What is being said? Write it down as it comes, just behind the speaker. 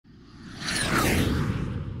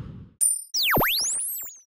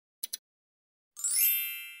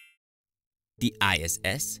The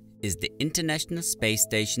ISS is the International Space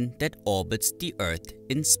Station that orbits the Earth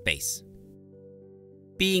in space.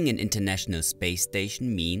 Being an international space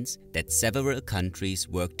station means that several countries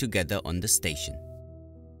work together on the station.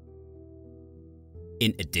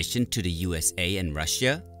 In addition to the USA and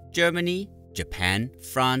Russia, Germany, Japan,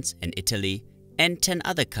 France and Italy and 10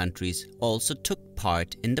 other countries also took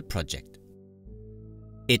part in the project.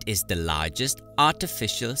 It is the largest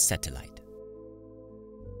artificial satellite.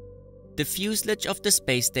 The fuselage of the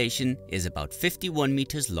space station is about 51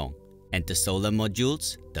 meters long, and the solar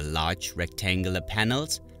modules, the large rectangular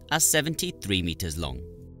panels, are 73 meters long.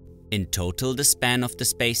 In total, the span of the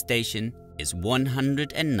space station is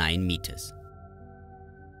 109 meters.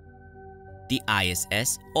 The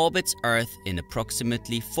ISS orbits Earth in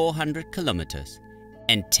approximately 400 kilometers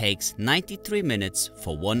and takes 93 minutes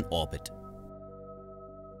for one orbit.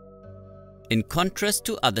 In contrast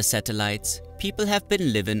to other satellites, people have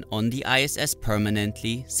been living on the ISS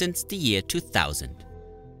permanently since the year 2000.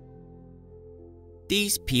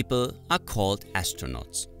 These people are called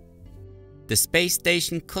astronauts. The space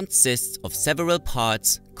station consists of several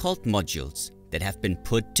parts called modules that have been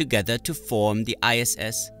put together to form the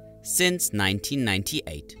ISS since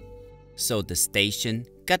 1998. So the station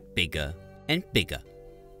got bigger and bigger.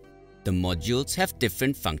 The modules have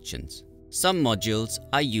different functions. Some modules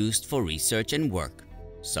are used for research and work,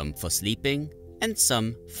 some for sleeping, and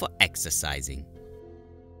some for exercising.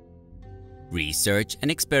 Research and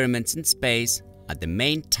experiments in space are the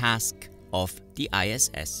main task of the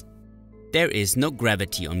ISS. There is no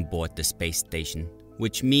gravity on board the space station,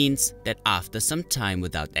 which means that after some time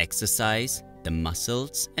without exercise, the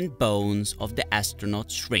muscles and bones of the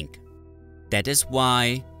astronauts shrink. That is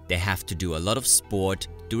why they have to do a lot of sport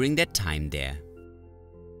during their time there.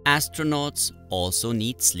 Astronauts also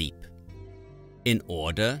need sleep. In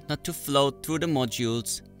order not to float through the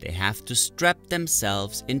modules, they have to strap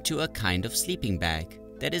themselves into a kind of sleeping bag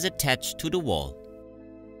that is attached to the wall.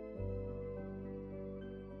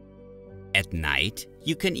 At night,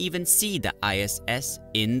 you can even see the ISS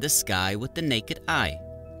in the sky with the naked eye.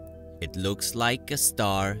 It looks like a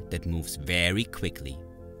star that moves very quickly.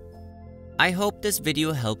 I hope this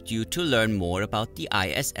video helped you to learn more about the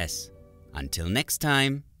ISS. Until next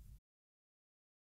time.